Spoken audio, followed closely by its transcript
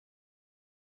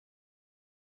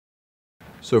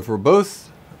So for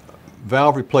both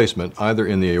valve replacement, either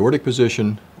in the aortic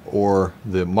position or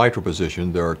the mitral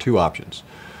position, there are two options.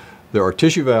 There are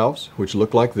tissue valves, which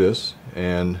look like this,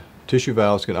 and tissue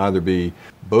valves can either be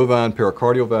bovine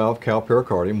pericardial valve, cow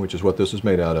pericardium, which is what this is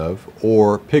made out of,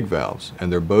 or pig valves,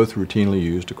 and they're both routinely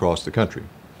used across the country.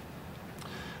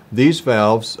 These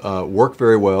valves work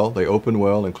very well. They open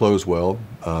well and close well,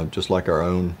 just like our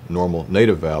own normal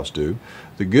native valves do.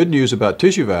 The good news about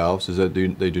tissue valves is that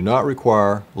they do not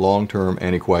require long-term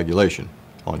anticoagulation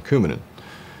on Coumadin.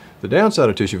 The downside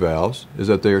of tissue valves is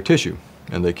that they are tissue,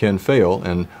 and they can fail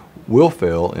and will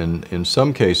fail in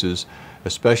some cases,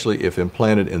 especially if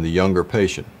implanted in the younger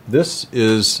patient. This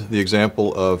is the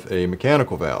example of a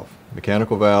mechanical valve.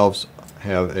 Mechanical valves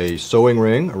have a sewing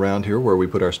ring around here where we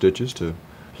put our stitches to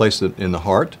place it in the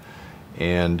heart,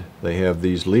 and they have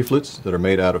these leaflets that are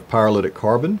made out of pyrolytic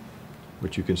carbon,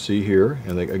 which you can see here,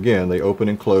 and they open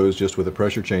and close just with the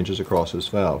pressure changes across this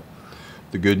valve.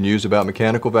 The good news about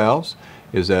mechanical valves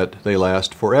is that they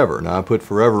last forever. Now I put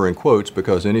forever in quotes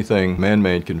because anything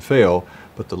man-made can fail,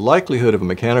 but the likelihood of a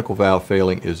mechanical valve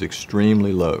failing is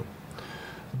extremely low.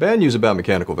 The bad news about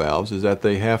mechanical valves is that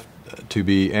they have to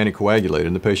be anticoagulated,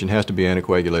 and the patient has to be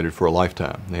anticoagulated for a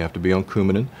lifetime. They have to be on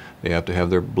Coumadin. They have to have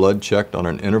their blood checked on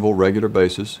an interval regular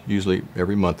basis, usually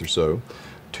every month or so.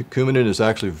 Coumadin is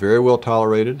actually very well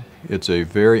tolerated. It's a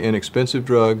very inexpensive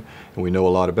drug, and we know a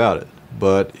lot about it,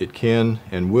 but it can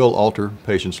and will alter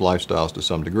patients' lifestyles to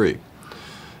some degree.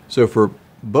 So for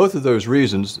both of those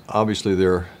reasons, obviously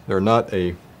they're not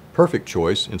a perfect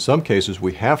choice. In some cases,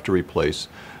 we have to replace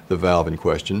the valve in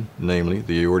question, namely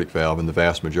the aortic valve in the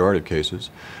vast majority of cases.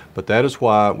 But that is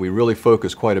why we really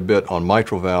focus quite a bit on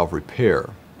mitral valve repair,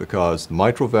 because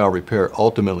mitral valve repair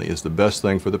ultimately is the best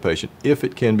thing for the patient if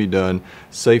it can be done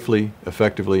safely,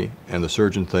 effectively, and the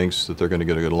surgeon thinks that they're going to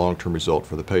get a good long-term result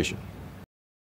for the patient.